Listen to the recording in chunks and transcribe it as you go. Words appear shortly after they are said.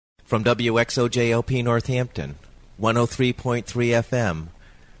From WXOJLP Northampton, 103.3 FM,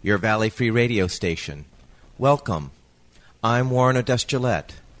 your Valley Free radio station. Welcome. I'm Warren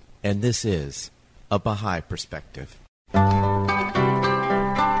Odess-Gillette, and this is A Baha'i Perspective.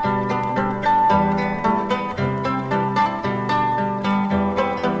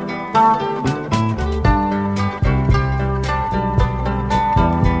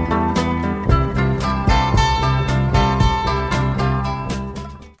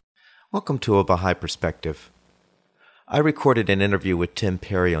 Welcome to A Baha'i Perspective. I recorded an interview with Tim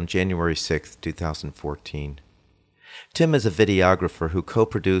Perry on January 6, 2014. Tim is a videographer who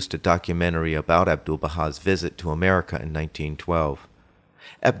co-produced a documentary about Abdu'l-Baha's visit to America in 1912.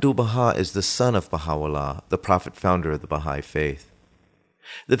 Abdu'l-Baha is the son of Baha'u'llah, the prophet founder of the Baha'i faith.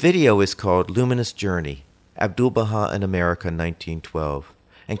 The video is called Luminous Journey, Abdu'l-Baha in America 1912,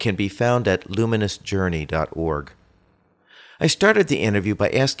 and can be found at luminousjourney.org. I started the interview by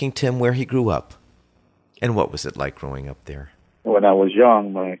asking Tim where he grew up and what was it like growing up there. When I was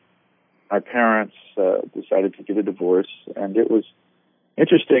young, my parents decided to get a divorce, and it was,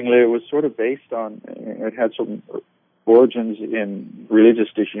 interestingly, it was sort of based on, it had some origins in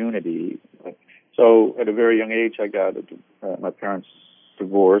religious disunity. So at a very young age, I got my parents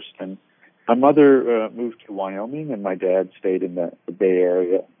divorced, and my mother moved to Wyoming, and my dad stayed in the Bay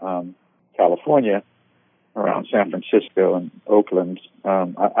Area, California, around San Francisco and Oakland.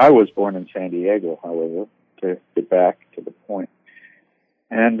 I was born in San Diego, however, to get back to the point.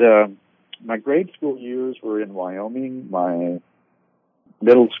 And my grade school years were in Wyoming. My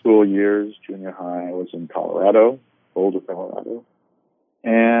middle school years, junior high, I was in Colorado, Boulder, Colorado.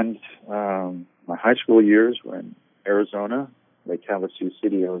 And my high school years were in Arizona, Lake Havasu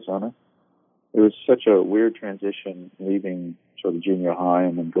City, Arizona. It was such a weird transition leaving sort of junior high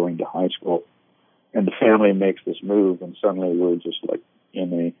and then going to high school. And the family makes this move, and suddenly we're just like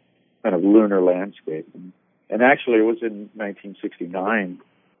in a kind of lunar landscape. And actually, it was in 1969.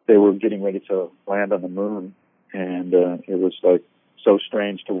 They were getting ready to land on the moon, and it was like so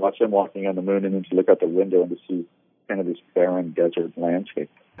strange to watch them walking on the moon and then to look out the window and to see kind of this barren desert landscape.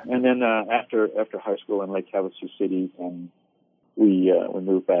 And then after high school in Lake Havasu City, we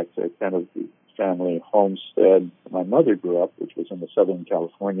moved back to kind of the family homestead my mother grew up, which was in the Southern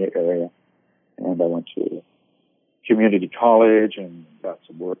California area. And I went to community college and got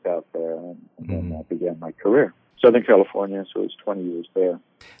some work out there, and then I began my career. Southern California, so it was 20 years there.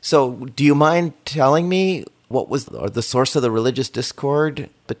 So do you mind telling me what was the source of the religious discord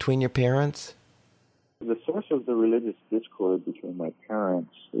between your parents? The source of the religious discord between my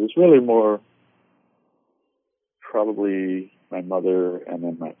parents, it was really more probably my mother and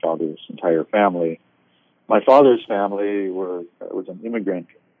then my father's entire family. My father's family was an immigrant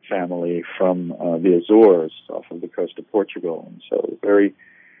family from the Azores off of the coast of Portugal, and so very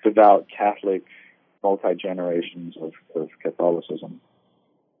devout Catholic, multi-generations of Catholicism.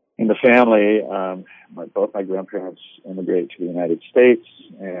 In the family, both my grandparents immigrated to the United States,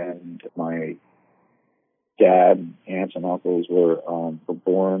 and my dad, aunts, and uncles were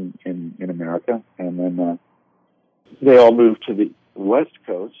born in America, and then they all moved to the West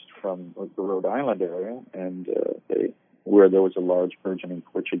Coast from the Rhode Island area, and where there was a large burgeoning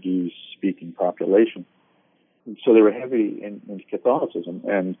Portuguese-speaking population. And so they were heavy in Catholicism.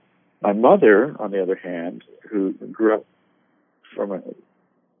 And my mother, on the other hand, who grew up from a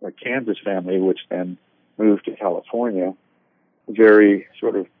Kansas family, which then moved to California, very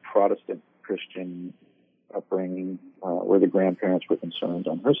sort of Protestant Christian upbringing, where the grandparents were concerned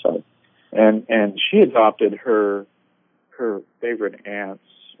on her side. And she adopted her favorite aunt's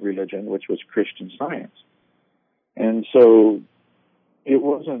religion, which was Christian Science. And so it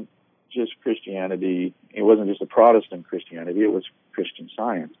wasn't just Christianity, it wasn't just a Protestant Christianity, it was Christian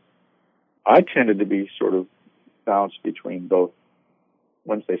Science. I tended to be sort of bounced between both.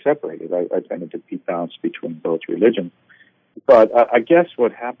 Once they separated, I tended to be bounced between both religions. But I guess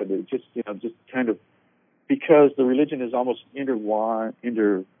what happened is just kind of, because the religion is almost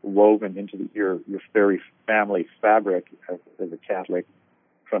interwoven into your very family fabric as a Catholic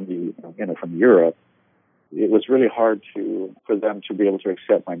from Europe. It was really hard for them to be able to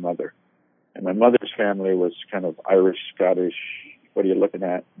accept my mother. And my mother's family was kind of Irish, Scottish, what are you looking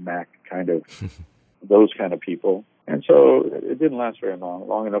at, Mac, kind of, those kind of people. And so it didn't last very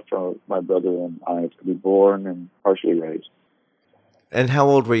long enough for my brother and I to be born and partially raised. And how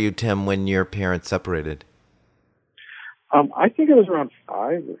old were you, Tim, when your parents separated? I think it was around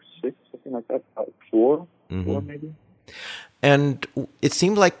 5 or 6, something like that, 4 maybe. And it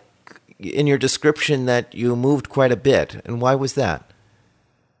seemed like in your description that you moved quite a bit. And why was that?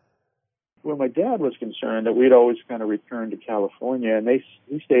 Well, my dad was concerned that we'd always kind of return to California, and we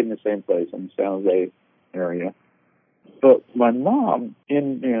stayed in the same place in the San Jose area. But my mom,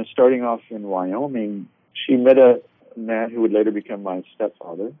 starting off in Wyoming, she met a man who would later become my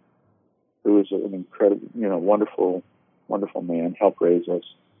stepfather, who was an incredible, wonderful, wonderful man, helped raise us,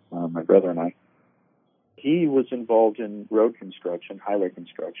 my brother and I. He was involved in road construction, highway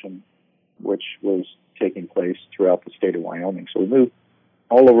construction, which was taking place throughout the state of Wyoming. So we moved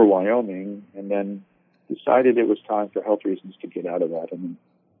all over Wyoming, and then decided it was time for health reasons to get out of that. And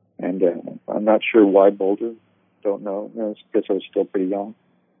I'm not sure why Boulder. Don't know. I guess I was still pretty young.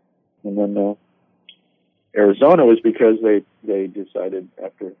 And then Arizona was because they decided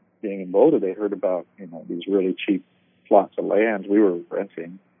after being in Boulder, they heard about these really cheap plots of land. We were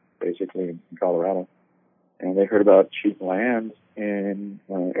renting basically in Colorado, and they heard about cheap land in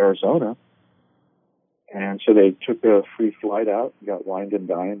Arizona. And so they took a free flight out, got wined and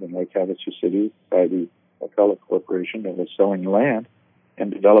dined in Lake Havasu City by the Appellate Corporation that was selling land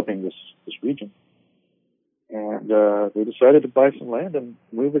and developing this region. And they decided to buy some land and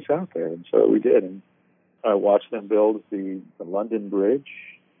move us out there. And so we did. And I watched them build the London Bridge,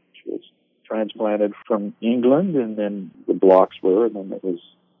 which was transplanted from England, and then the blocks were, and then it was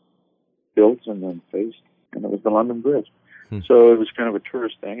built and then faced, and it was the London Bridge. So it was kind of a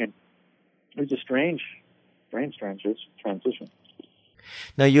tourist thing, and it was a strange transition.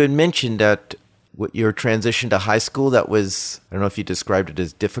 Now, you had mentioned that your transition to high school, that was, I don't know if you described it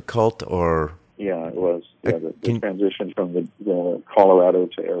as difficult or... Yeah, it was. Yeah, the transition from the Colorado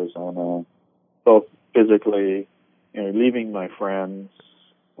to Arizona, both physically, leaving my friends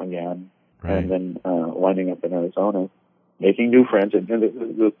again, right, and then winding up in Arizona, making new friends. And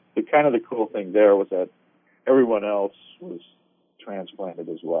the kind of the cool thing there was that everyone else was transplanted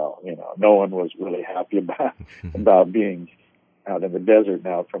as well. No one was really happy about being out in the desert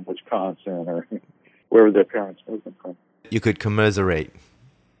now from Wisconsin or wherever their parents moved them from. You could commiserate.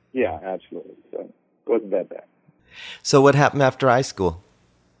 Yeah, absolutely. So it wasn't that bad. So what happened after high school?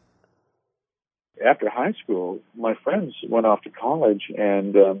 After high school, my friends went off to college,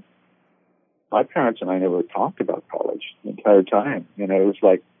 and my parents and I never talked about college the entire time. It was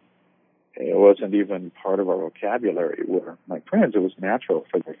like it wasn't even part of our vocabulary. Where my friends, it was natural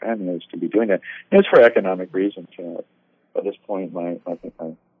for their families to be doing that. It was for economic reasons. At this point, my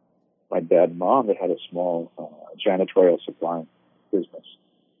dad and mom, they had a small janitorial supply business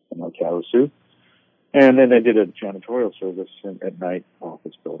in Lake Havasu. And then they did a janitorial service at night,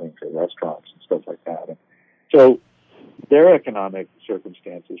 office buildings or restaurants and stuff like that. And so their economic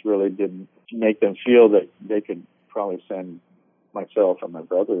circumstances really didn't make them feel that they could probably send myself and my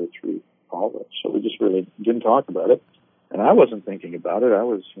brother through college. So we just really didn't talk about it. And I wasn't thinking about it. I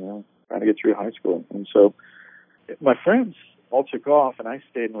was, trying to get through high school. And so my friends all took off, and I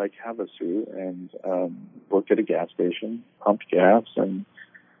stayed in Lake Havasu and worked at a gas station, pumped gas, and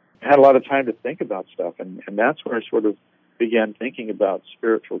had a lot of time to think about stuff. And that's where I sort of began thinking about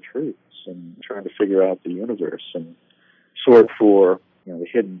spiritual truths and trying to figure out the universe and sort for the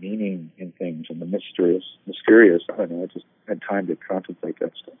hidden meaning in things and the mysterious. I don't know, I just had time to contemplate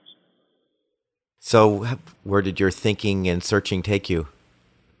that stuff. So where did your thinking and searching take you?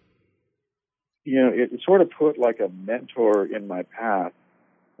 It sort of put like a mentor in my path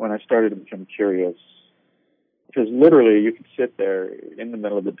when I started to become curious. Because literally you could sit there in the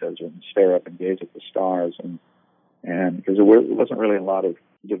middle of the desert and stare up and gaze at the stars. And because there wasn't really a lot of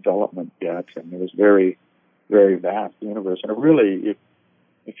development yet, and it was very, very vast, the universe. And it really,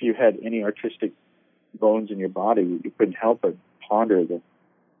 if you had any artistic bones in your body, you couldn't help but ponder the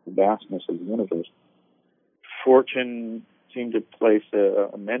vastness of the universe. Fortune seemed to place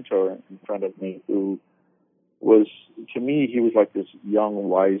a mentor in front of me who was, to me, he was like this young,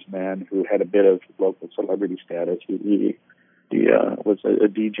 wise man who had a bit of local celebrity status. He was a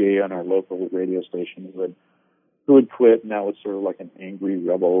DJ on our local radio station who had quit, and now was sort of like an angry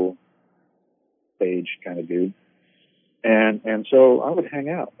rebel stage kind of dude. And so I would hang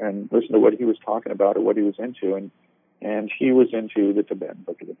out and listen to what he was talking about or what he was into. And he was into the Tibetan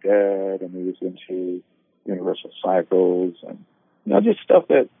Book of the Dead, and he was into universal cycles and just stuff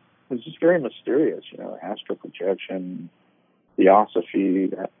that was just very mysterious, astral projection, theosophy,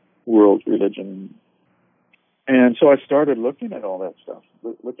 that world religion. And so I started looking at all that stuff,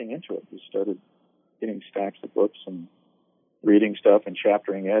 looking into it. Just started getting stacks of books and reading stuff and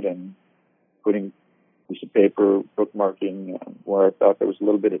chaptering it and putting a piece of paper, bookmarking where I thought there was a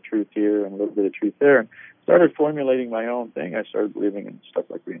little bit of truth here and a little bit of truth there. And started formulating my own thing. I started believing in stuff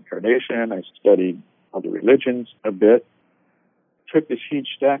like reincarnation. I studied other religions a bit. Took this huge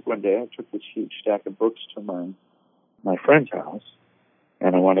stack one day. I took this huge stack of books to my friend's house,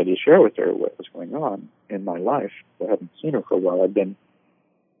 And I wanted to share with her what was going on in my life. I hadn't seen her for a while. I'd been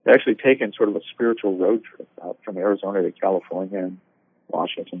actually taken sort of a spiritual road trip out from Arizona to California and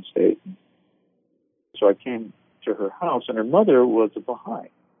Washington State. So I came to her house, and her mother was a Baha'i.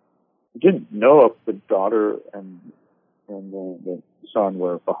 I didn't know if the daughter and the son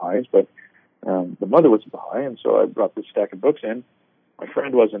were Baha'is, but the mother was a Baha'i, and so I brought this stack of books in. My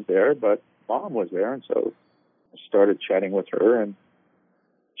friend wasn't there, but Mom was there, and so I started chatting with her and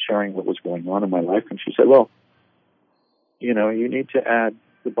sharing what was going on in my life. And she said, well, you know, you need to add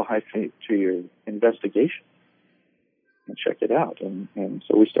the Baha'i faith to your investigation and check it out. And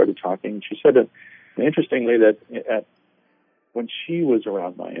so we started talking. She said that, interestingly, that when she was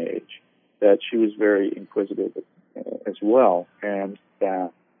around my age, that she was very inquisitive as well, and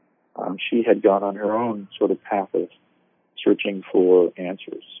that she had gone on her own sort of path of searching for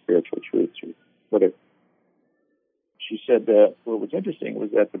answers, spiritual truths, or whatever. She said that what was interesting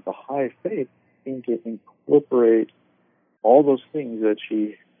was that the Baha'i faith seemed to incorporate all those things that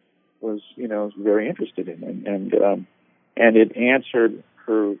she was, you know, very interested in, and it answered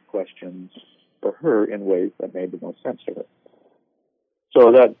her questions for her in ways that made the most sense to her.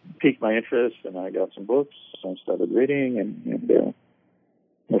 So that piqued my interest, and I got some books, and I started reading, and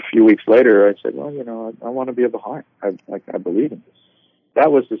a few weeks later, I said, well, you know, I want to be a Baha'i. I believe in this.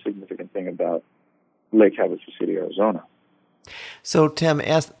 That was the significant thing about Lake Havasu City, Arizona. So, Tim,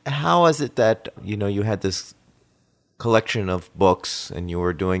 how is it that, you know, you had this collection of books and you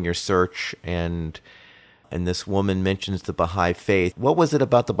were doing your search, and this woman mentions the Baha'i faith? What was it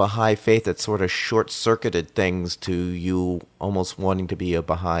about the Baha'i faith that sort of short-circuited things to you almost wanting to be a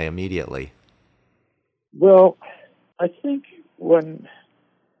Baha'i immediately? Well, I think when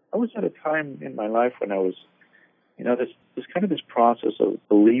I was at a time in my life when I was, you know, this kind of this process of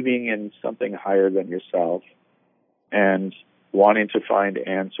believing in something higher than yourself and wanting to find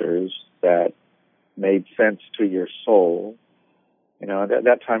answers that made sense to your soul. You know, at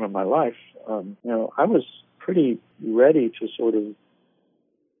that time in my life, you know, I was pretty ready to sort of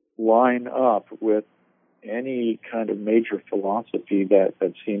line up with any kind of major philosophy that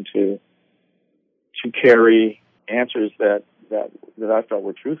seemed to carry answers that I felt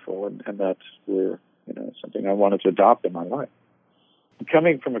were truthful and that were, you know, something I wanted to adopt in my life.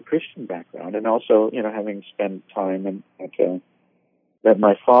 Coming from a Christian background, and also, you know, having spent time at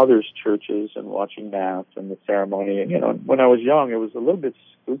my father's churches and watching Mass and the ceremony, and, you know, when I was young, it was a little bit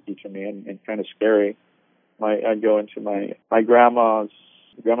spooky to me and kind of scary. I'd go into my grandma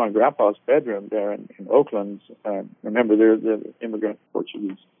and grandpa's bedroom there in Oakland. Remember, they're the immigrant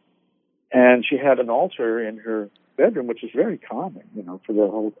Portuguese. And she had an altar in her bedroom, which is very common, you know, for the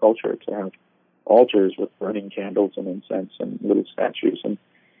whole culture to have altars with burning candles and incense and little statues. And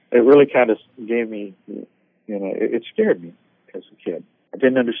it really kind of gave me, you know, it scared me as a kid. I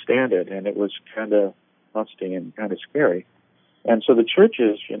didn't understand it, and it was kind of musty and kind of scary. And so the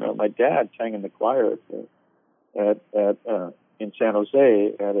churches, you know, my dad sang in the choir in San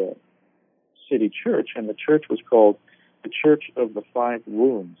Jose at a city church, and the church was called the Church of the Five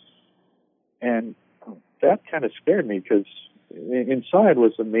Wounds. And that kind of scared me because inside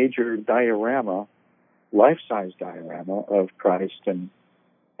was a major diorama, life-size diorama of Christ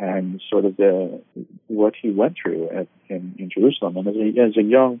and sort of what he went through in Jerusalem. And as a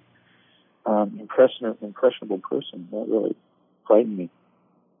young, impressionable person, that really frightened me.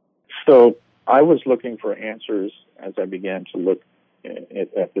 So I was looking for answers as I began to look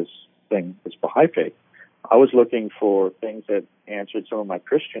at this thing, this Baha'i faith. I was looking for things that answered some of my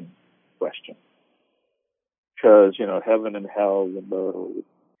Christian questions. Because, you know, heaven and hell, the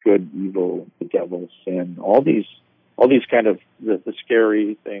good, evil, the devil, sin, all these kind of the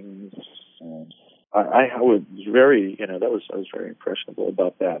scary things. I was very, you know, I was very impressionable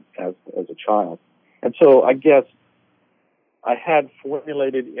about that as a child. And so I guess I had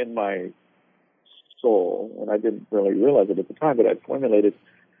formulated in my soul, and I didn't really realize it at the time, but I'd formulated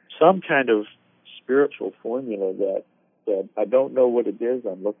some kind of spiritual formula that I don't know what it is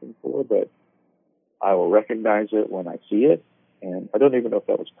I'm looking for, but I will recognize it when I see it. And I don't even know if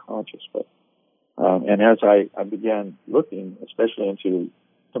that was conscious, but and as I began looking, especially into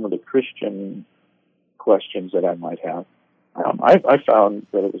some of the Christian questions that I might have, I found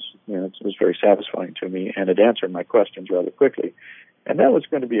that it was very satisfying to me, and it answered my questions rather quickly. And that was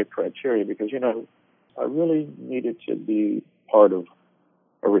going to be a criteria because, you know, I really needed to be part of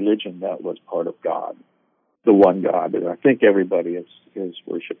a religion that was part of God, the one God that I think everybody is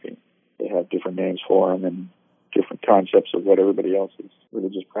worshiping. They have different names for him and different concepts of what everybody else's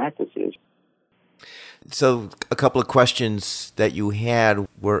religious practice is. So a couple of questions that you had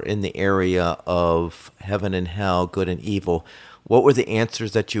were in the area of heaven and hell, good and evil. What were the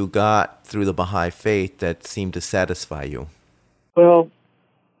answers that you got through the Baha'i faith that seemed to satisfy you? Well,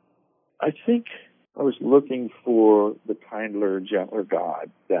 I think I was looking for the kinder, gentler God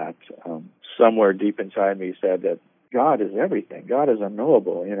that somewhere deep inside me said that God is everything. God is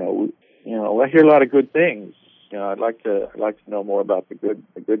unknowable. I hear a lot of good things. I'd like to know more about the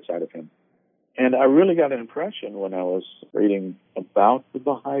good side of Him. And I really got an impression when I was reading about the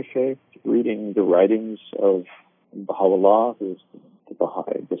Baha'i faith, reading the writings of Baha'u'llah, who's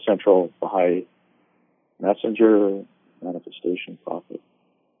the central Baha'i messenger, manifestation prophet.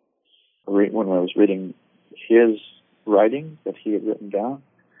 When I was reading his writing that he had written down,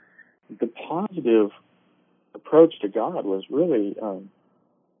 the positive approach to God was really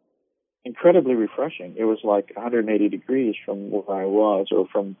incredibly refreshing. It was like 180 degrees from where I was, or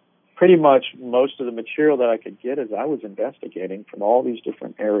from pretty much most of the material that I could get as I was investigating from all these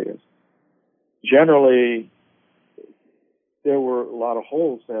different areas. Generally, there were a lot of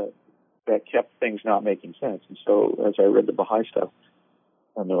holes that kept things not making sense. And so as I read the Baha'i stuff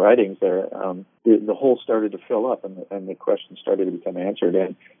and the writings there, the holes started to fill up, and the questions started to become answered.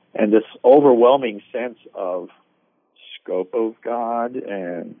 And this overwhelming sense of scope of God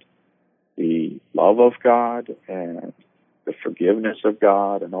and the love of God and the forgiveness of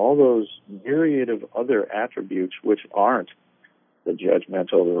God and all those myriad of other attributes which aren't the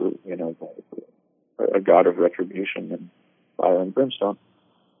judgmental, a God of retribution and fire and brimstone.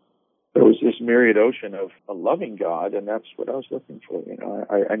 There was this myriad ocean of a loving God, and that's what I was looking for.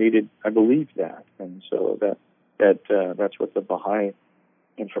 I believed that, and so that's what the Baha'i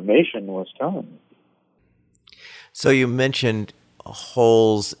information was telling me. So you mentioned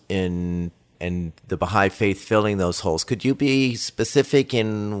holes in the Baha'i faith filling those holes. Could you be specific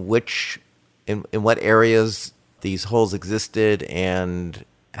in what areas these holes existed and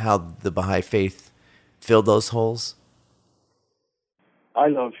how the Baha'i faith filled those holes? I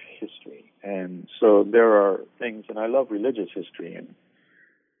love history, and so there are things, and I love religious history, and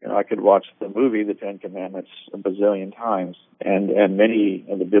I could watch the movie The Ten Commandments a bazillion times, and many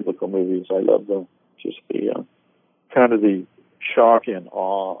of the biblical movies. I love the kind of the shock and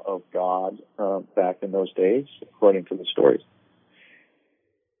awe of God back in those days, according to the stories.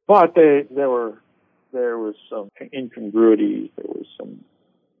 But there was some incongruity.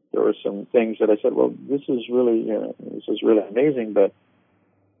 There were some things that I said, well, this is really amazing, but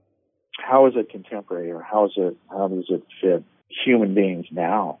how is it contemporary, or how does it fit human beings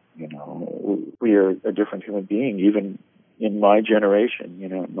now? We are a different human being, even in my generation,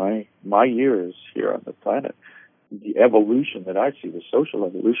 my years here on the planet. The evolution that I see, the social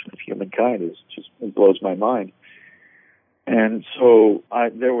evolution of humankind, it blows my mind. And so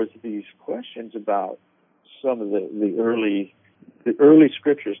there was these questions about some of the early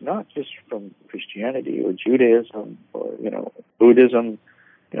scriptures, not just from Christianity or Judaism or Buddhism,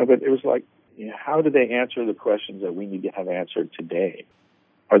 but it was like, how do they answer the questions that we need to have answered today?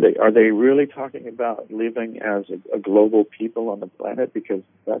 Are they really talking about living as a global people on the planet? Because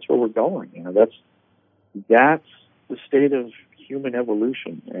that's where we're going. That's the state of human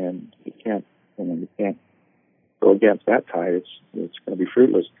evolution, and you can't go against that tide. It's going to be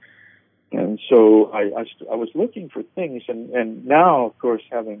fruitless. And so I was looking for things, and now, of course,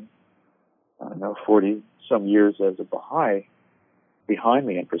 having 40 some years as a Baha'i behind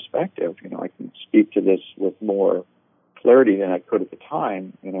me in perspective, I can speak to this with more clarity than I could at the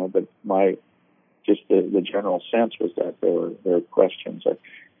time. But the general sense was that there were questions that,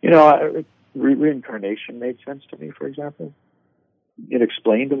 reincarnation made sense to me, for example. It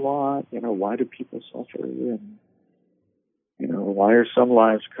explained a lot. Why do people suffer? And, why are some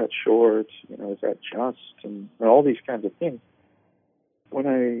lives cut short? Is that just? And all these kinds of things. When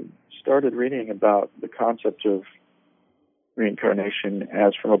I started reading about the concept of reincarnation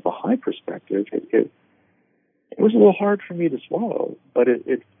as from a Baha'i perspective, it was a little hard for me to swallow, but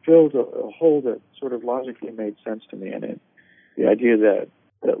it filled a hole that sort of logically made sense to me. And the idea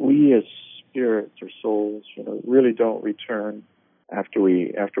that we as spirits or souls, really don't return after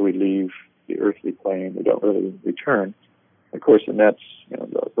we leave the earthly plane. We don't really return, of course, and that's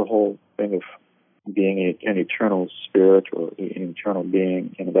the whole thing of being an eternal spirit or an eternal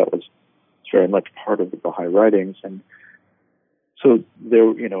being. That was very much part of the Baha'i writings, and so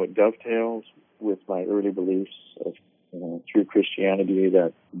there, it dovetails with my early beliefs of through Christianity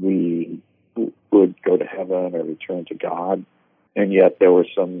that we would go to heaven or return to God, and yet there were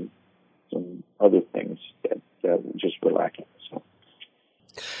some other things that just were lacking.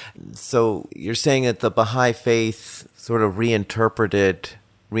 So you're saying that the Baha'i faith sort of reinterpreted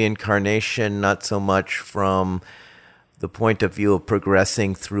reincarnation not so much from the point of view of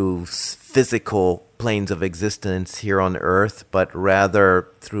progressing through physical planes of existence here on earth, but rather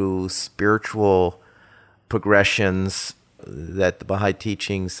through spiritual progressions that the Baha'i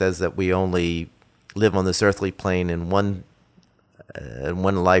teaching says that we only live on this earthly plane in one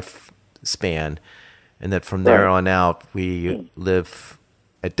lifespan, and that from there on out we live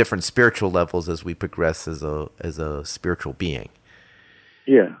at different spiritual levels as we progress as a spiritual being.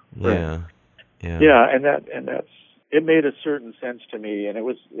 Yeah. Yeah. Yeah, and that's it made a certain sense to me, and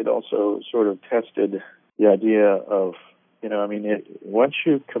it also sort of tested the idea of, once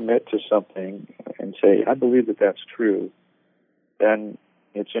you commit to something and say, I believe that that's true, then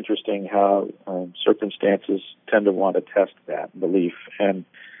it's interesting how circumstances tend to want to test that belief. And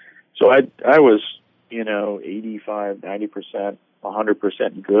so I was, 85, 90%,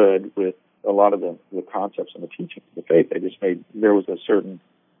 100% good with a lot of the concepts and the teachings of the faith. There was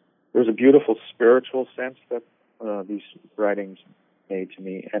a beautiful spiritual sense that these writings made to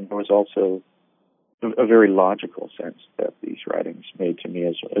me, and there was also a very logical sense that these writings made to me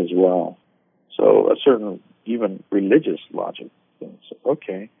as well. So a certain even religious logic. So,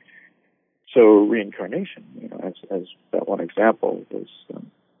 okay, so reincarnation, as that one example was.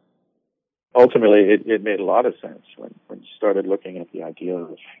 Ultimately, it made a lot of sense when you started looking at the idea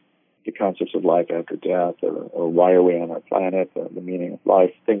of the concepts of life after death, or why are we on our planet, the meaning of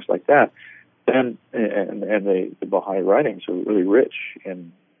life, things like that. Then, and the Baha'i writings are really rich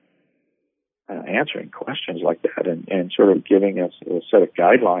in answering questions like that, and sort of giving us a set of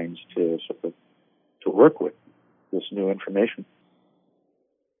guidelines to work with this new information.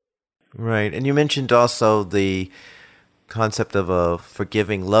 Right, and you mentioned also the concept of a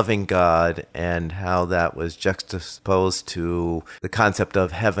forgiving, loving God, and how that was juxtaposed to the concept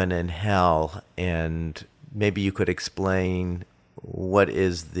of heaven and hell. And maybe you could explain what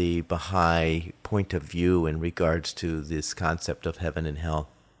is the Baha'i point of view in regards to this concept of heaven and hell?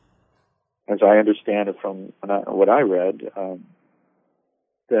 As I understand it from what I read,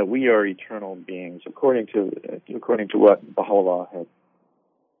 that we are eternal beings, according to what Baha'u'llah had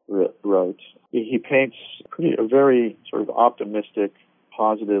wrote. He paints a very sort of optimistic,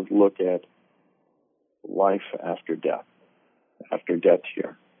 positive look at life after death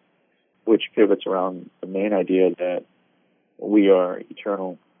here, which pivots around the main idea that we are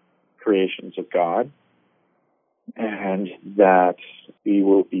eternal creations of God, and that we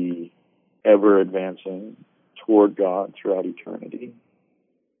will be ever advancing toward God throughout eternity,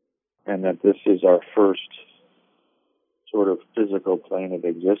 and that this is our first sort of physical plane of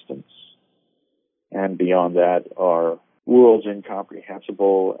existence, and beyond that are worlds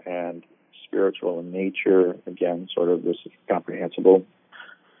incomprehensible and spiritual in nature, again, sort of this comprehensible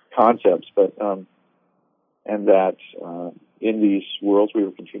concepts, but and that in these worlds we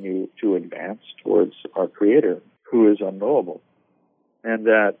will continue to advance towards our Creator, who is unknowable, and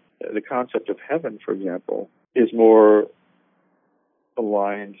that the concept of heaven, for example, is more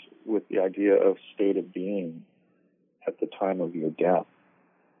aligned with the idea of state of being at the time of your death.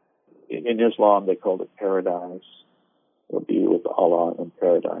 In Islam, they call it paradise. We'll be with Allah in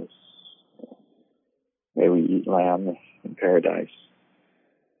paradise. May we eat lamb in paradise.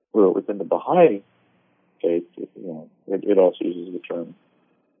 Well, within the Baha'i faith, it also uses the term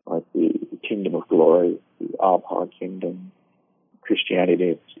like the kingdom of glory, the Abha kingdom.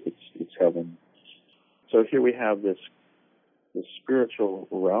 Christianity, it's heaven. So here we have this spiritual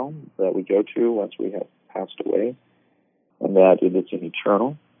realm that we go to once we have passed away, and that it's an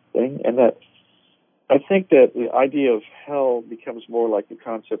eternal thing. And that I think that the idea of hell becomes more like the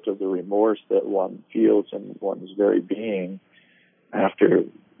concept of the remorse that one feels in one's very being after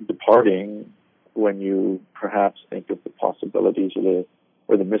departing, when you perhaps think of the possibilities or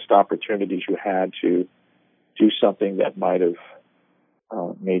the missed opportunities you had to do something that might have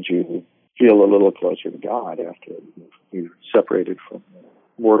made you feel a little closer to God after you separated from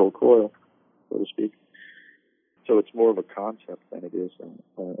mortal coil, so to speak. So it's more of a concept than it is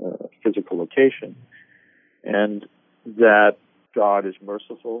a physical location. And that God is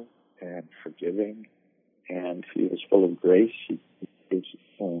merciful and forgiving, and He is full of grace. He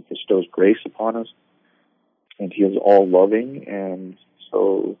bestows grace upon us, and He is all-loving, and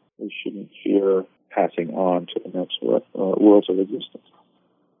so we shouldn't fear passing on to the next worlds of existence.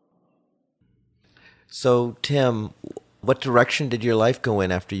 So, Tim, what direction did your life go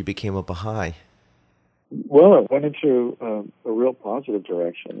in after you became a Baha'i? Well, it went into a real positive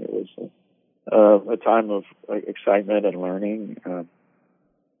direction. It was a time of excitement and learning,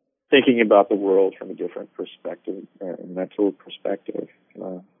 thinking about the world from a different perspective, mental perspective,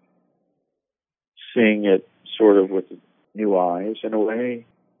 seeing it sort of with new eyes in a way.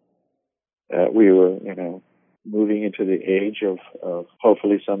 We were, moving into the age of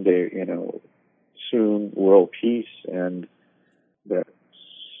hopefully someday, soon world peace and that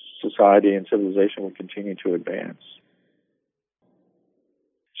society and civilization would continue to advance.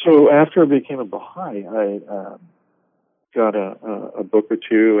 So after I became a Baha'i, I got a book or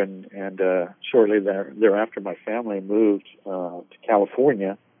two, and shortly thereafter, my family moved to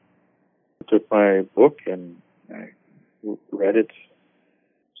California. I took my book and I read it,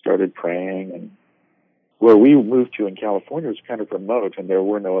 started praying, and where we moved to in California was kind of remote, and there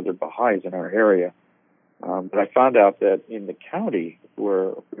were no other Baha'is in our area. But I found out that in the county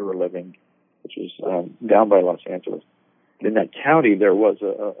where we were living, which was down by Los Angeles, in that county there was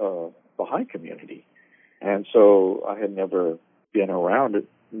a Baha'i community. And so I had never been around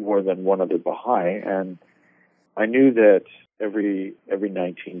more than one other Baha'i, and I knew that every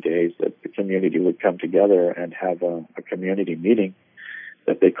 19 days that the community would come together and have a community meeting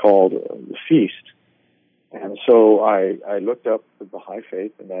that they called the feast. And so I looked up the Baha'i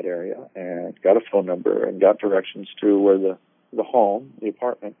faith in that area and got a phone number and got directions to where the home, the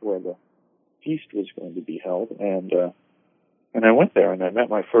apartment where the feast was going to be held. And I went there and I met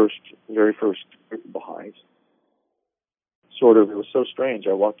my very first group of Baha'is. It was so strange.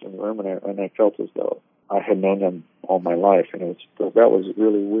 I walked in the room and I felt as though I had known them all my life, and that was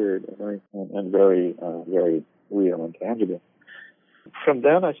really weird and very, very real and tangible. From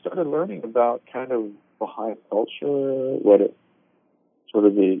then, I started learning about kind of Baha'i culture, sort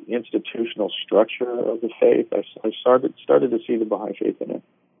of the institutional structure of the faith. I started to see the Baha'i faith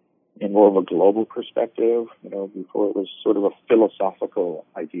in more of a global perspective. Before it was sort of a philosophical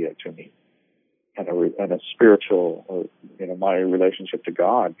idea to me, and a spiritual, my relationship to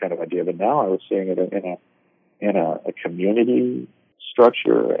God kind of idea. But now I was seeing it in a community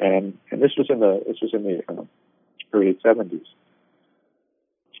structure, and this was in the early 70s.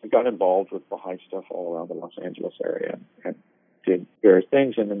 I got involved with Baha'i stuff all around the Los Angeles area and did various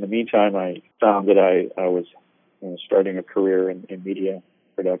things. And in the meantime, I found that I was starting a career in media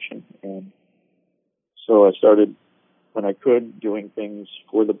production. And so I started, when I could, doing things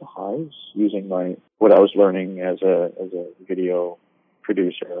for the Baha'is, using what I was learning as a video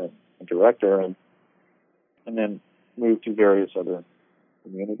producer and director, and then moved to various other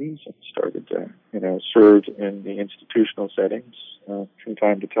communities and started to, served in the institutional settings from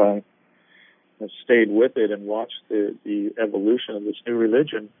time to time. I stayed with it and watched the evolution of this new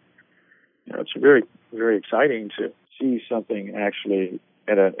religion. It's very, very exciting to see something actually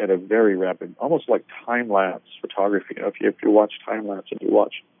at a very rapid, almost like time-lapse photography. If you watch time-lapse and you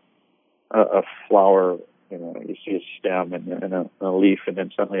watch a flower, you see a stem and a leaf, and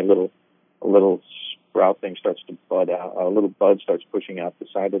then suddenly a little sprout thing starts to bud out. A little bud starts pushing out the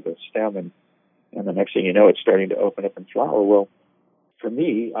side of the stem, and the next thing you know, it's starting to open up and flower. Well, for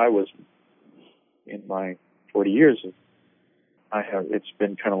me, I was in my 40 years. It's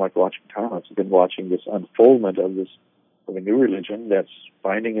been kind of like watching time. I've been watching this unfoldment of a new religion that's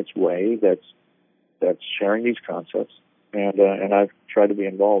finding its way, that's sharing these concepts, and I've tried to be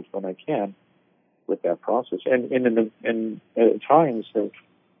involved when I can with that process, and at times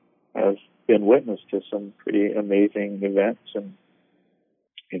have been witness to some pretty amazing events, and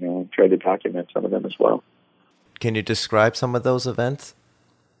tried to document some of them as well. Can you describe some of those events?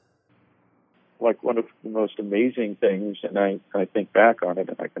 Like one of the most amazing things, and I think back on it,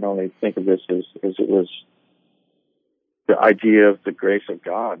 and I can only think of this as it was the idea of the grace of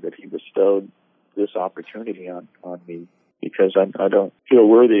God that He bestowed this opportunity on me, because I don't feel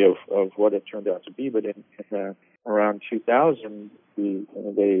worthy of what it turned out to be. But in around 2000,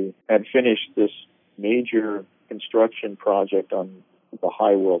 they had finished this major construction project on the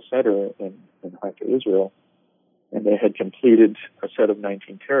Baha'i World Center in Haifa, Israel, and they had completed a set of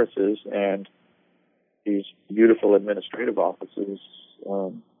 19 terraces and these beautiful administrative offices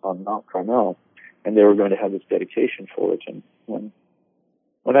on Mount Carmel, and they were going to have this dedication for it. And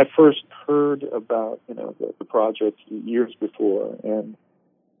when I first heard about the project years before, and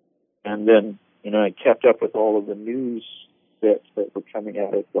then I kept up with all of the news that were coming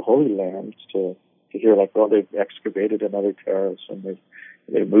out of the Holy Land to hear they've excavated another terrace and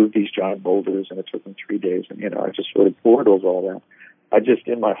they moved these giant boulders and it took them 3 days, and I just sort of bored over all that. I just,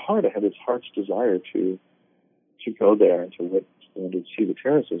 in my heart, I had this heart's desire to go there and to see the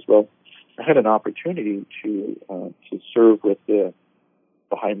terraces. Well, I had an opportunity to serve with the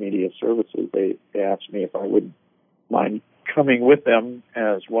Baha'i Media Services. They asked me if I would mind coming with them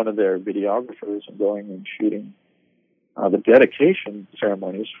as one of their videographers and going and shooting the dedication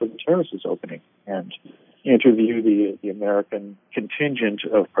ceremonies for the terraces opening, and interview the American contingent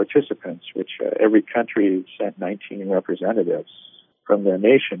of participants, which every country sent 19 representatives from their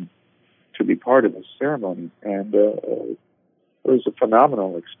nation to be part of this ceremony. And it was a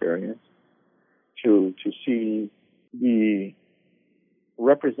phenomenal experience. to see the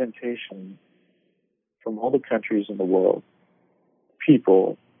representation from all the countries in the world,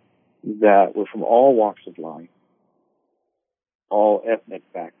 people that were from all walks of life, all ethnic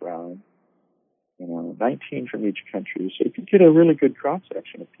backgrounds, 19 from each country. So you could get a really good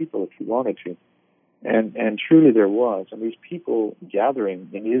cross-section of people if you wanted to. And truly there was. And these people gathering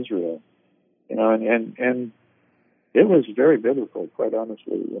in Israel, and it was very biblical, quite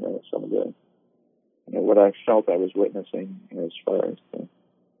honestly, some of the, what I felt I was witnessing as far as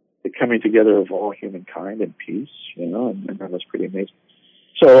the coming together of all humankind in peace, and that was pretty amazing.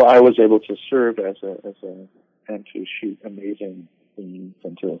 So I was able to serve and to shoot amazing scenes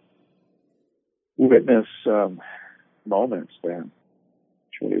and to witness moments that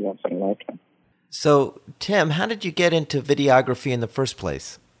truly once in a lifetime. So, Tim, how did you get into videography in the first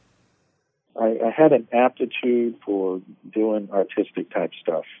place? I had an aptitude for doing artistic type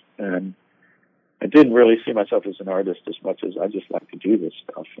stuff, and I didn't really see myself as an artist as much as I just like to do this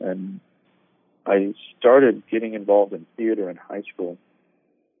stuff. And I started getting involved in theater in high school,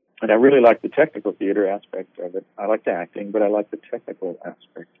 and I really liked the technical theater aspect of it. I liked acting, but I liked the technical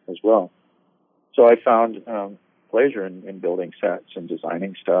aspect as well. So I found pleasure in building sets and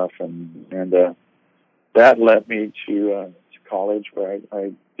designing stuff, and that led me to college, where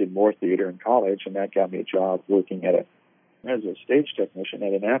I did more theater in college, and that got me a job working as a stage technician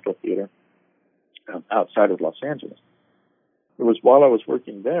at an amphitheater outside of Los Angeles. It was while I was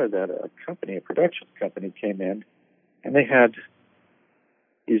working there that a production company came in, and they had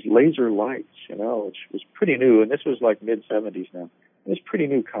these laser lights, which was pretty new, and this was like mid-'70s now. It was a pretty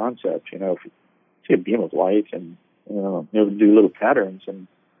new concept, if you see a beam of light and, do little patterns, and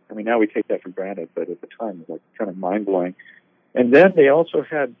I mean, now we take that for granted, but at the time it was like kind of mind-blowing. And then they also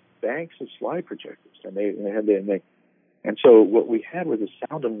had banks of slide projectors, and so what we had was a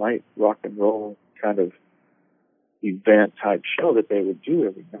sound and light rock and roll kind of event type show that they would do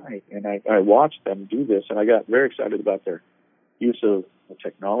every night. And I watched them do this, and I got very excited about their use of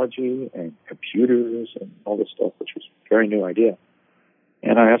technology and computers and all this stuff, which was a very new idea.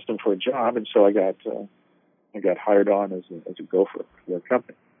 And I asked them for a job, and so I got hired on as a gopher for their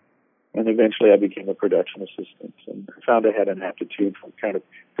company. And eventually I became a production assistant, and I found I had an aptitude for kind of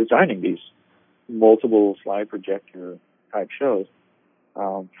designing these multiple slide projector type shows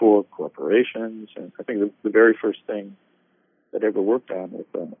for corporations. And I think the very first thing that I ever worked on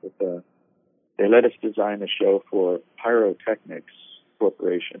they let us design a show for Pyrotechnics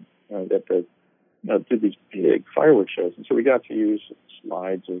Corporation that did these big fireworks shows. And so we got to use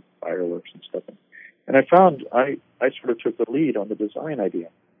slides of fireworks and stuff. And I found I sort of took the lead on the design idea.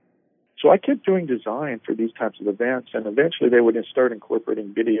 So I kept doing design for these types of events, and eventually they would start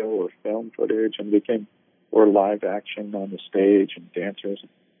incorporating video or film footage, and became more live action on the stage, and dancers. It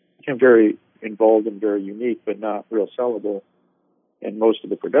became very involved and very unique, but not real sellable in most of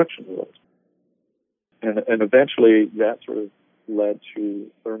the production world. And eventually that sort of led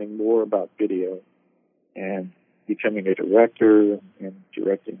to learning more about video and becoming a director and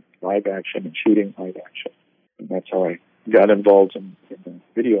directing live action and shooting live action. And that's how I got involved in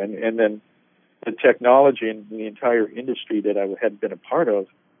video. And then the technology and the entire industry that I had been a part of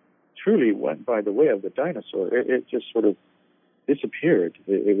truly went by the way of the dinosaur. It just sort of disappeared.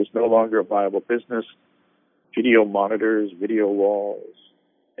 It was no longer a viable business. Video monitors, video walls,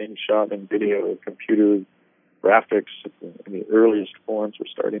 things shot in video, computer graphics in the earliest forms were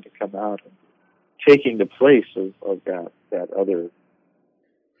starting to come out, and taking the place of that other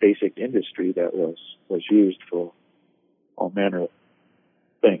basic industry that was used for all manner of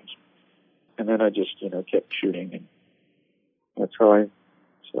things. And then I just, kept shooting, and that's how I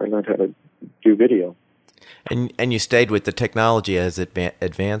learned how to do video. And you stayed with the technology as it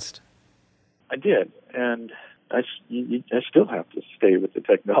advanced? I did, and I still have to stay with the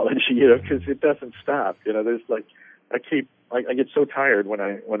technology, because it doesn't stop. There's I get so tired when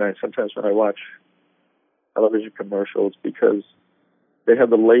I watch television commercials, because they have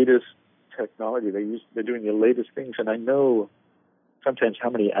the latest technology. They're doing the latest things, and I know sometimes how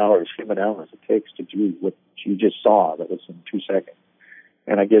many human hours it takes to do what you just saw that was in 2 seconds.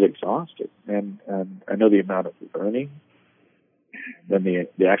 And I get exhausted, and I know the amount of learning, then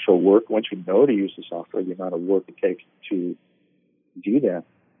the actual work, once you know to use the software, the amount of work it takes to do that.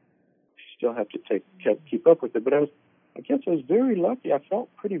 You still have to keep up with it. But I guess I was very lucky. I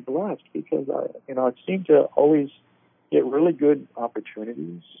felt pretty blessed, because I seemed to always get really good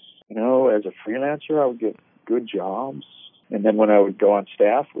opportunities. As a freelancer, I would get good jobs, and then when I would go on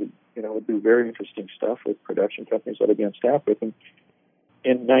staff, we'd do very interesting stuff with production companies that I'd be on staff with. And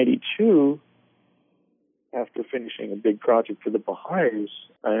in '92, after finishing a big project for the Bahá'ís,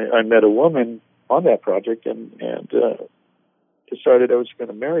 I met a woman on that project and decided I was going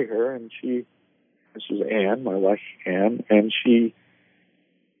to marry her. And this was Anne, my wife Anne, and she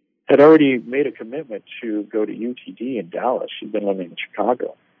had already made a commitment to go to UTD in Dallas. She'd been living in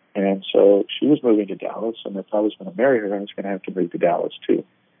Chicago. And so she was moving to Dallas, and if I was going to marry her, I was going to have to move to Dallas too.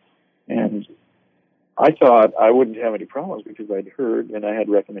 And I thought I wouldn't have any problems because I'd heard, and I had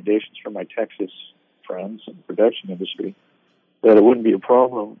recommendations from my Texas friends in the production industry, that it wouldn't be a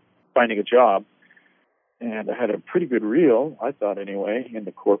problem finding a job. And I had a pretty good reel, I thought anyway, in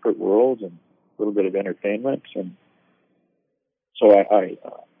the corporate world and a little bit of entertainment. And so I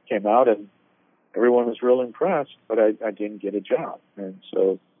came out, and everyone was real impressed, but I didn't get a job. And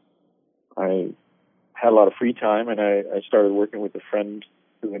so I had a lot of free time, and I started working with a friend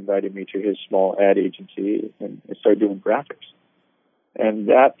who invited me to his small ad agency, and I started doing graphics. And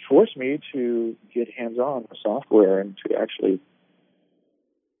that forced me to get hands-on with software and to actually,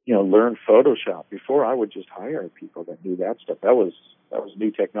 learn Photoshop. Before, I would just hire people that knew that stuff. That was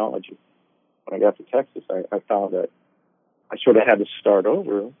new technology. When I got to Texas, I found that I sort of had to start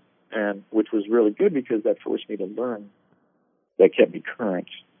over, and which was really good because that forced me to learn. That kept me current,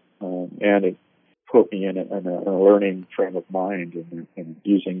 and it put me in a learning frame of mind and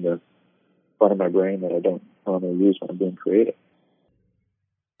using the part of my brain that I don't normally use when I'm being creative.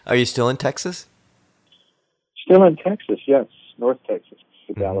 Are you still in Texas? Still in Texas, yes. North Texas,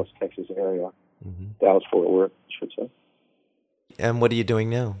 the Dallas, Texas area. Dallas-Fort Worth, I should say. And what are you doing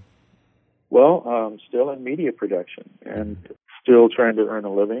now? Well, still in media production and still trying to earn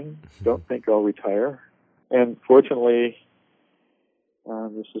a living. Don't think I'll retire. And fortunately,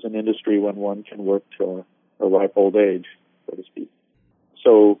 this is an industry when one can work till a ripe old age, so to speak.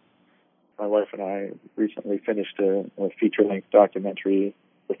 So my wife and I recently finished a feature-length documentary,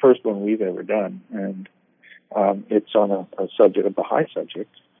 the first one we've ever done, and it's on a subject, a Bahá'í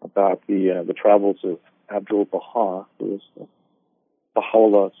subject, about the travels of Abdul Baha, who was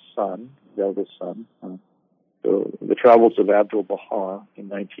Baha'u'llah's son, the eldest son. So the travels of Abdul Baha in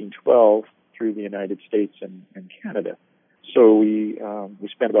 1912 through the United States and Canada. So we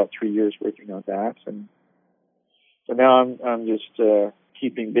spent about 3 years working on that, and so now I'm just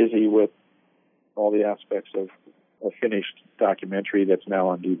keeping busy with all the aspects of a finished documentary that's now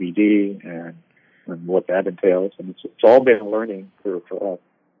on DVD and what that entails, and it's all been a learning curve for us.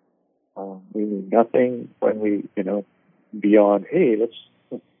 We knew nothing when we, beyond, hey, let's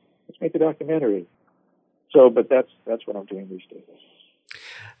make a documentary. So, but that's what I'm doing these days.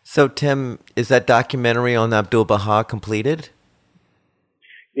 So, Tim, is that documentary on Abdul Baha completed?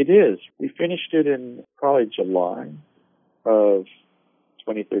 It is. We finished it in probably July of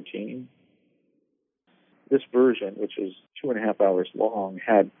 2013. This version, which is 2.5 hours long,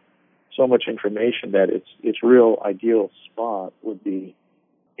 had so much information that its real ideal spot would be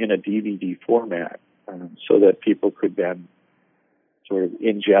in a DVD format, so that people could then sort of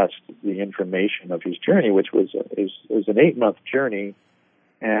ingest the information of his journey, which was an 8-month journey,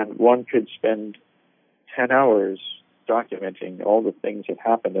 and one could spend 10 hours documenting all the things that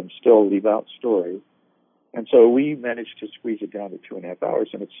happened and still leave out stories. And so we managed to squeeze it down to 2.5 hours,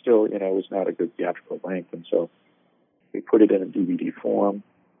 and it's still, was not a good theatrical length. And so we put it in a DVD form,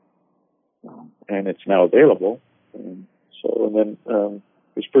 and it's now available. And then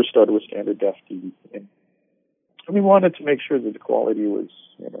we first started with standard def DVD, and we wanted to make sure that the quality was,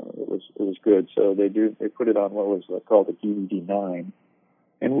 it was good. So they put it on what was called a DVD 9,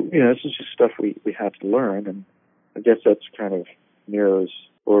 and this is just stuff we had to learn, and I guess that's kind of mirrors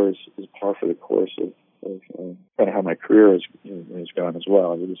or is par for the course of kind of how my career has gone as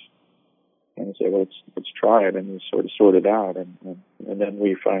well. You just kind of say, well, let's try it, and we sort of sort it out, and then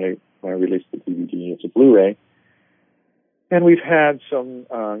we finally released the DVD as a Blu-ray. And we've had some,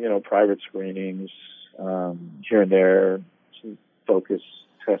 private screenings here and there, some focus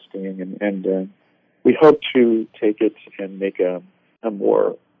testing, and we hope to take it and make a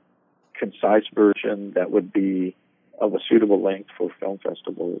more concise version that would be of a suitable length for film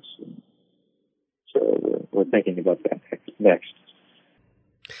festivals. So we're thinking about that next.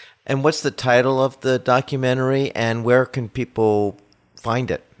 And what's the title of the documentary, and where can people find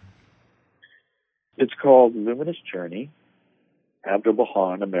it? It's called Luminous Journey, Abdul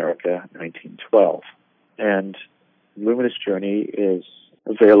Baha in America, 1912. And Luminous Journey is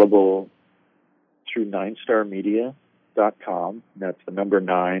available through 9starmedia.com. That's the number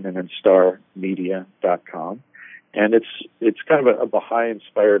 9 and then starmedia.com. And it's kind of a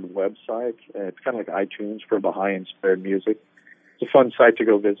Baha'i-inspired website. It's kind of like iTunes for Baha'i-inspired music. It's a fun site to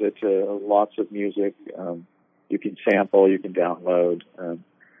go visit. Lots of music. You can sample, you can download,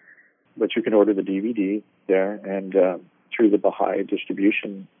 but you can order the DVD there, and through the Baha'i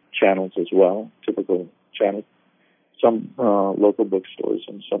distribution channels as well, typical channels. Some local bookstores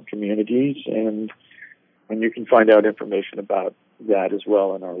in some communities, and you can find out information about that as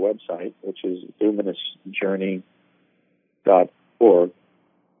well on our website, which is luminousjourney.org.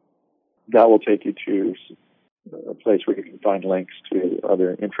 That will take you to a place where you can find links to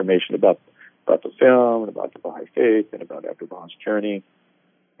other information about the film, and about the Baha'i faith, and about Abdu'l-Baha's journey,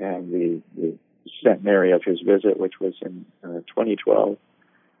 and the centenary of his visit, which was in 2012.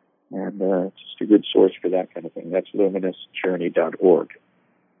 And it's just a good source for that kind of thing. That's luminousjourney.org.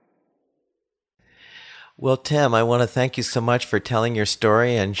 Well, Tim, I want to thank you so much for telling your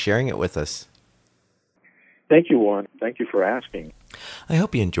story and sharing it with us. Thank you, Warren. Thank you for asking. I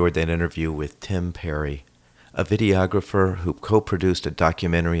hope you enjoyed that interview with Tim Perry, a videographer who co-produced a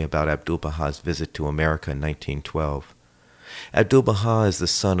documentary about Abdu'l-Baha's visit to America in 1912. Abdu'l-Baha is the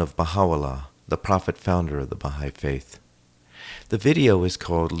son of Baha'u'llah, the prophet founder of the Baha'i faith. The video is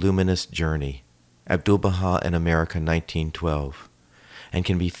called Luminous Journey, Abdu'l-Baha in America 1912, and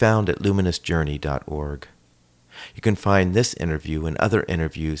can be found at luminousjourney.org. You can find this interview and other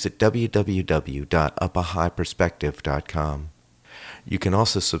interviews at www.abahaiperspective.com. You can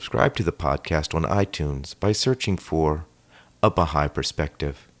also subscribe to the podcast on iTunes by searching for A Baha'i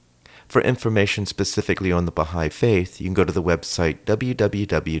Perspective. For information specifically on the Baha'i faith, you can go to the website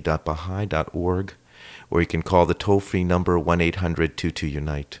www.baha'i.org, or you can call the toll-free number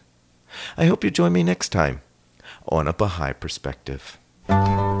 1-800-22-UNITE. I hope you join me next time on A Baha'i Perspective.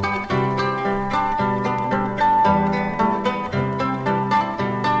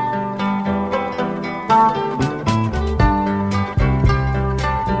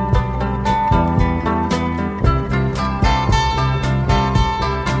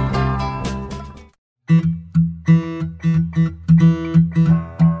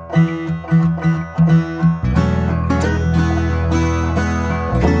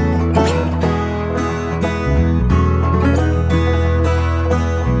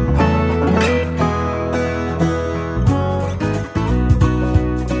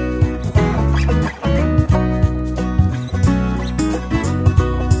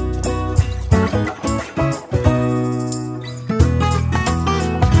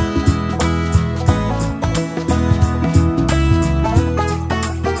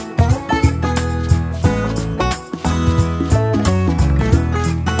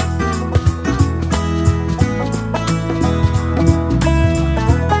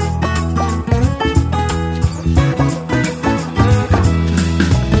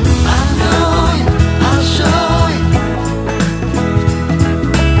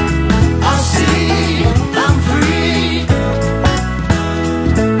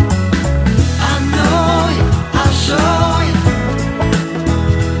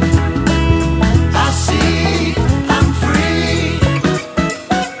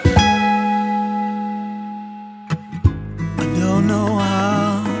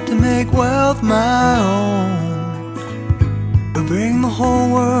 My own, but bring the whole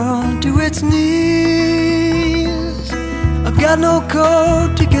world to its knees. I've got no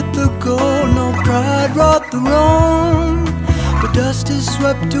code to get the gold, no pride wrought the wrong, but dust is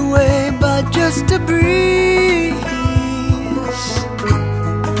swept away by just a breeze.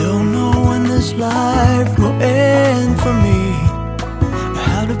 I don't know when this life will end for me, or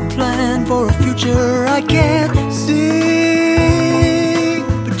how to plan for a future I can't see.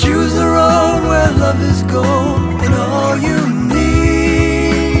 Choose the road where love is gold and all you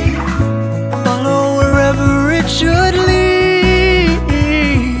need. Follow wherever it should lead.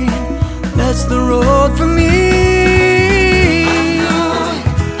 That's the road for me.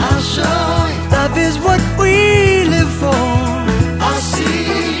 I'll show you. Life is what we live.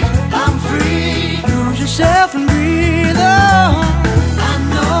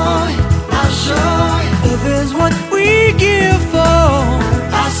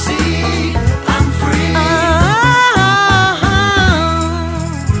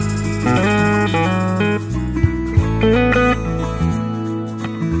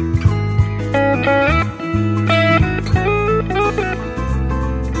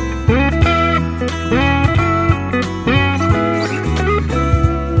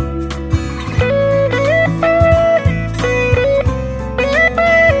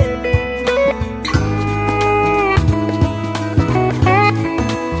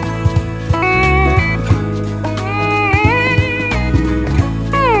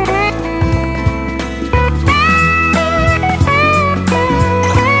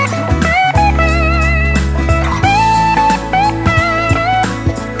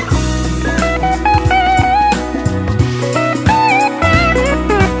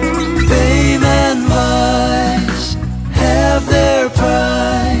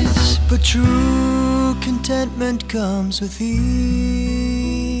 comes with ease.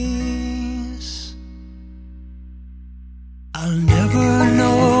 I'll never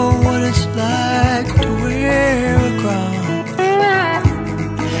know what it's like to wear a crown,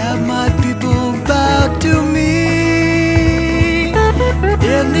 have my people bow to me.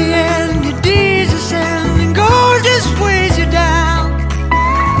 In the end, your deeds ascend and gold just weighs you down.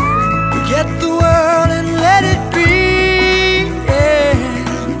 Forget the world and let it be.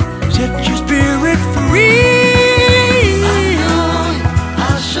 Set your spirit free. I know it,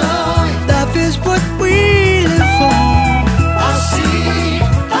 I'll show it. Life is what we live for. I'll see,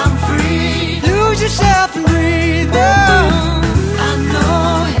 I'm free. Lose yourself and breathe. Oh, I know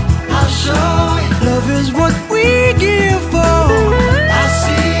it, I'll show it. Love is what we give for. I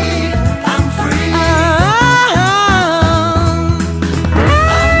see, I'm free.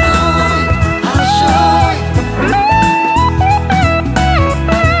 I know it, I'll show it.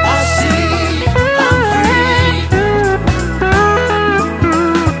 I see, I'm free.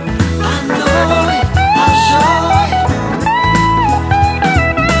 I know it, I'll show it.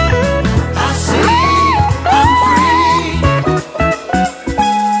 I see, I'm free.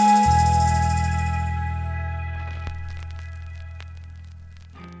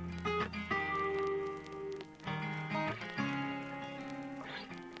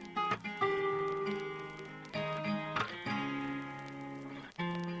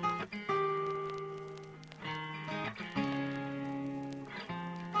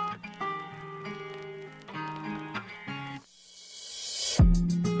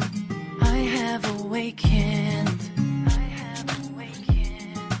 I have awakened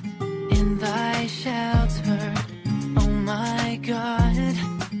in thy shelter, oh my God.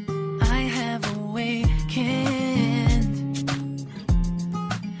 I have awakened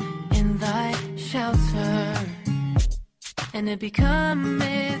in thy shelter, and it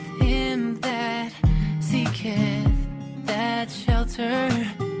becometh him that seeketh that shelter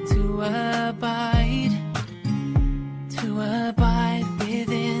to abide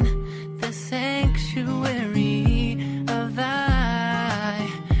within the sanctuary of thy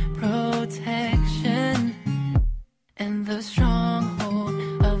protection and the stronghold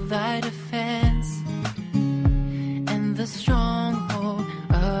of thy defense and the stronghold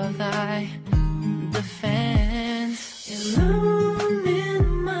of thy defense.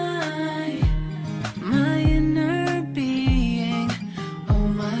 Illumine my inner being, oh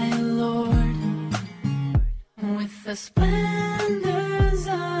my Lord, with the splendors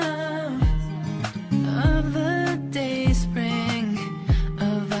of the day spring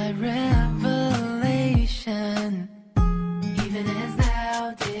of thy revelation, even as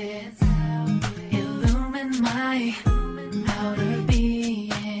thou didst illumine my outer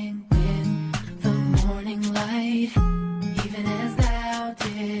being with the morning light, even as thou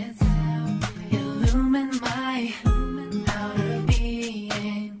didst illumine my outer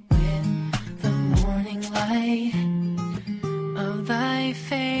being with the morning light of thy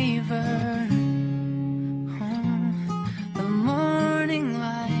favor, the morning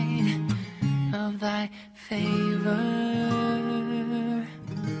light of thy favor.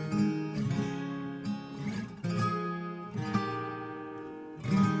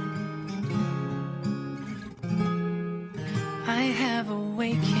 I have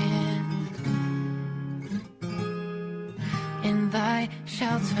awakened in thy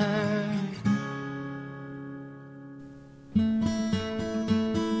shelter.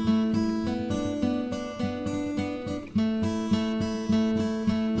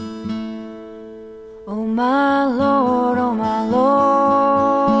 Oh my Lord,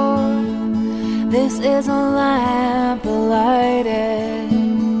 this is a lamp lighted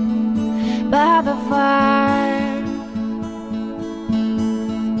by the fire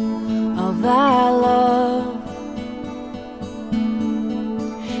of thy love,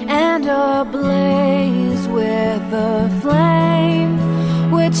 and ablaze with the flame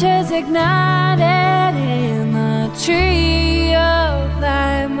which is ignited in the tree of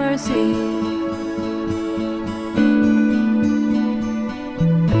thy mercy.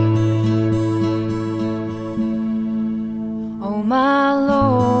 Oh my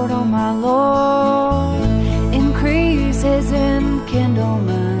Lord, increase his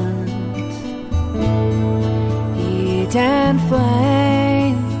enkindlement, heat and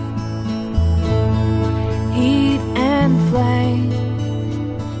flame, heat and flame,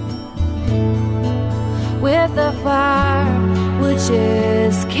 with the fire which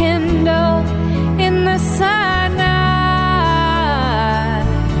is kindled in the sunlight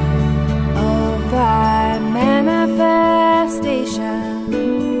of thy manifestation.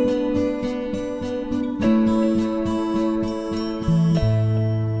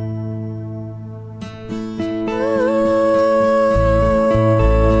 Ooh.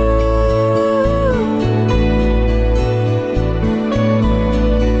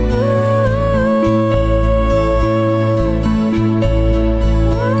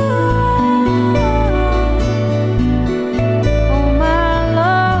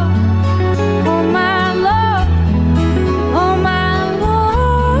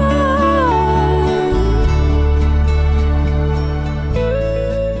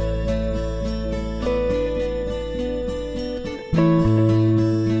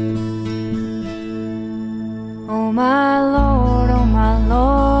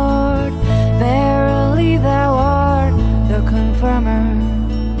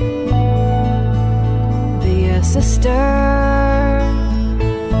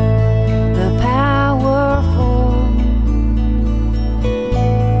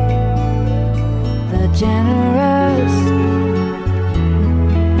 generous,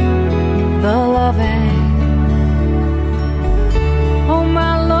 the loving. Oh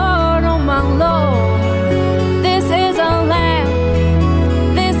my Lord, this is a lamp,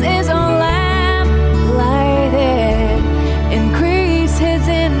 light it. Increase his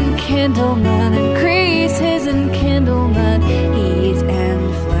enkindlement, heat and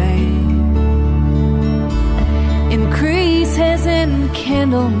flame. Increase his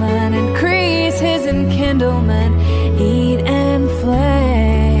enkindlement, heat and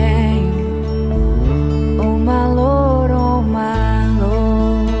flame. Oh my Lord, oh my Lord.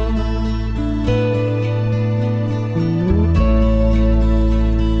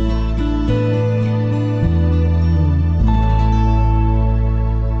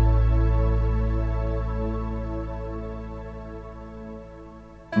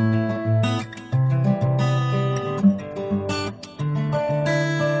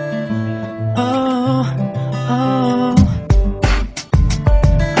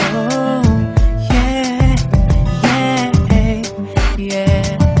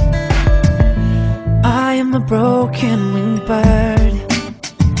 Broken winged bird,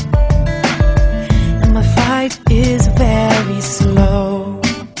 and my flight is very slow.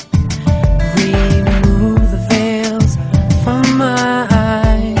 Remove the veils from my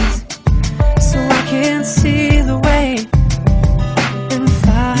eyes, so I can see the way and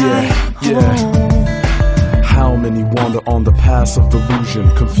fly home. How many wander on the paths of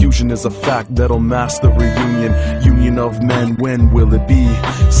delusion? Confusion is a fact that'll mask the reunion. Union of men, when will it be?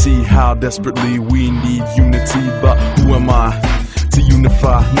 See how desperately we need unity, but who am I to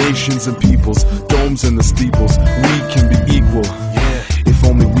unify nations and peoples, domes and the steeples? We can be equal, if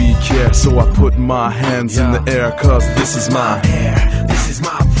only we care. So I put my hands in the air, cause this is my air, this is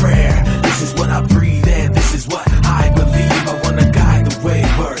my prayer, this is what I breathe in, this is what I believe. I wanna guide the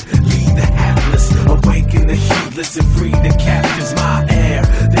wayward, lead the hapless, awaken the heedless and free the captives. My air,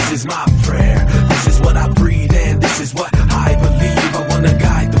 this is my prayer, this is what I breathe in, this is what I believe. I wanna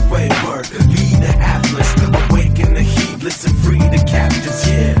guide the wayward, lead the hapless, awaken the heedless and free the captives.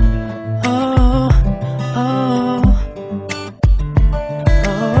 Yeah.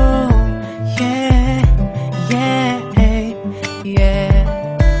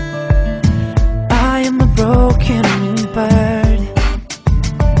 Broken winged bird,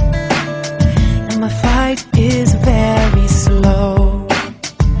 and my flight is very slow.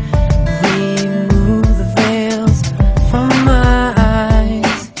 Remove the veils from my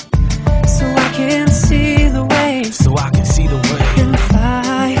eyes, so I can see the way, and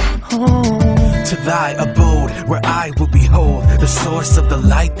fly home to thy abode, where I will behold the source of the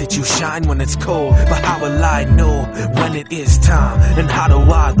light that you shine when it's cold. But how will I know when it is time? And how do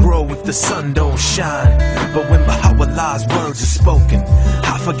I grow if the sun don't shine? But when Baha'u'llah's words are spoken,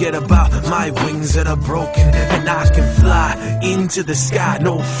 I forget about my wings that are broken, and I can fly into the sky.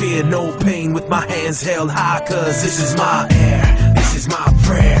 No fear, no pain, with my hands held high, cause this is my air, this is my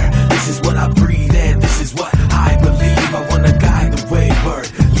prayer, this is what I breathe in, this is what I believe. I wanna guide the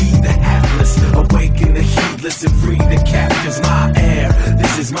wayward, lead the hapless, awaken the heedless and free the captives. My air,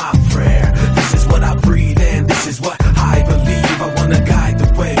 this is my prayer, this is what I breathe in, this is what I believe. I wanna guide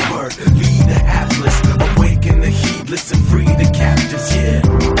the wayward, lead the hapless, awaken the heedless and free the captives. Yeah.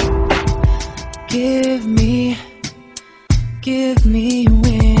 Give me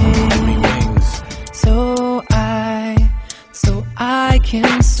wings, so I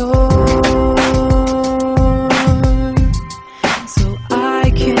can soar, so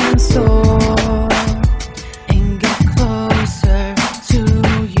I can soar and get closer to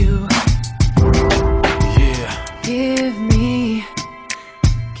you. Yeah. Give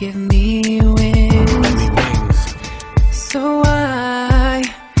me wings, so I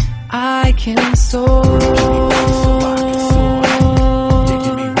can soar.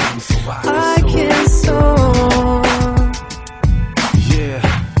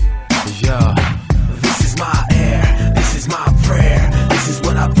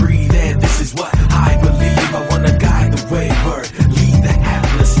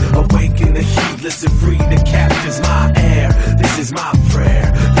 And free the captives. My air, this is my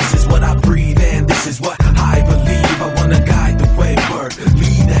prayer, this is what I breathe in, this is what I believe. I wanna guide the wayward,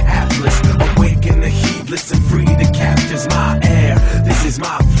 lead the hapless, awaken the heedless and free the captives. My air, this is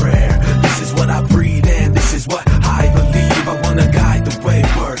my prayer, this is what I breathe in, this is what I believe. I wanna guide the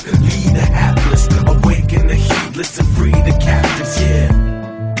wayward, lead the hapless, awaken the heedless and free the captives. Yeah.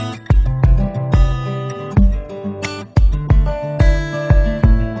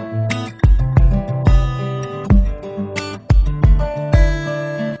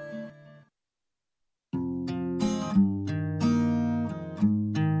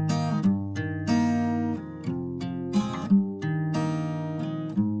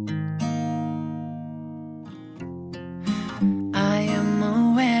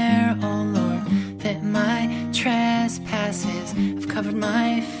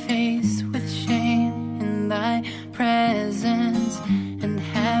 chase with shame in thy presence, and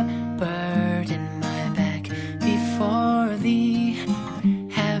have burdened my back before thee,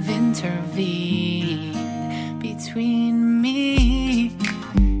 have intervened between me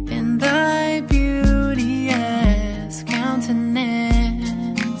and thy beauteous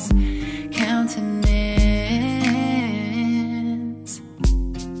countenance.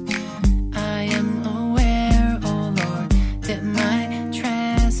 I am aware, O Lord, that my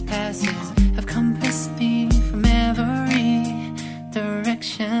trespasses have compassed me from every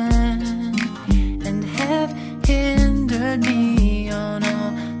direction, and have hindered me on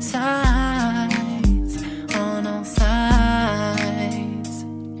all sides,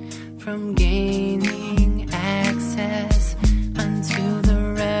 from gaining access unto the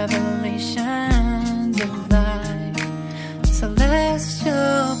revelations of thy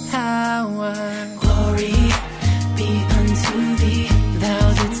celestial power. Glory be unto thee. Thou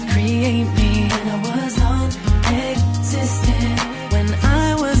didst create me when I was non-existent. When I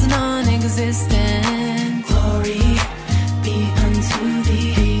was non-existent. Glory be unto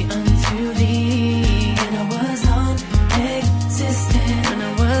thee. When I was non-existent. When I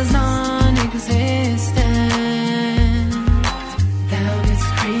was non-existent. Thou didst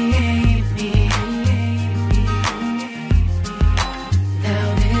create me. Thou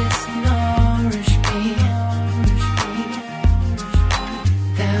didst nourish me.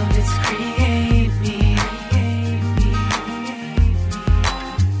 Thou didst create me.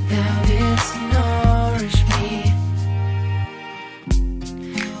 Thou didst nourish me.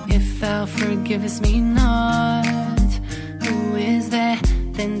 If thou forgivest me not, who is there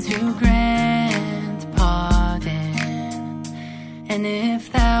then to grant pardon? And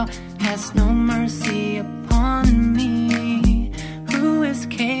if thou hast no mercy upon me, who is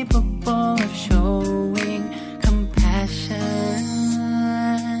capable of showing compassion?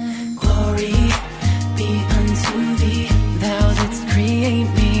 Glory be unto thee. Thou didst create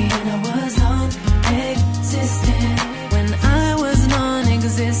me when I was non-existent. When I was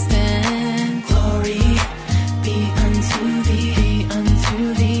non-existent. Glory be unto thee.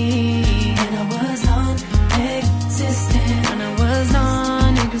 When I was non-existent. When I was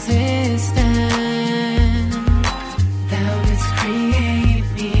non-existent. Thou didst create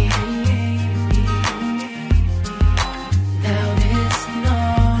me. Thou didst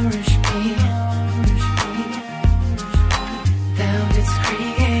nourish me. Thou didst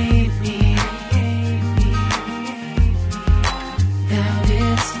create me. Thou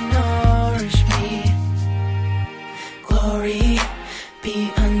didst nourish me. Glory be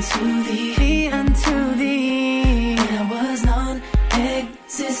unto thee. When I was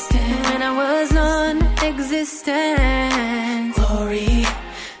non-existent. When I was non-existent. Glory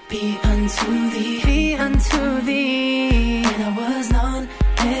be unto thee. When I was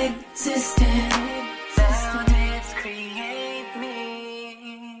non-existent. Thou didst create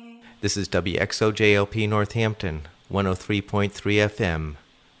me. This is WXOJLP Northampton, 103.3 FM,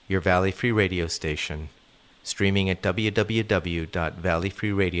 your Valley Free radio station, streaming at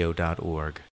www.valleyfreeradio.org.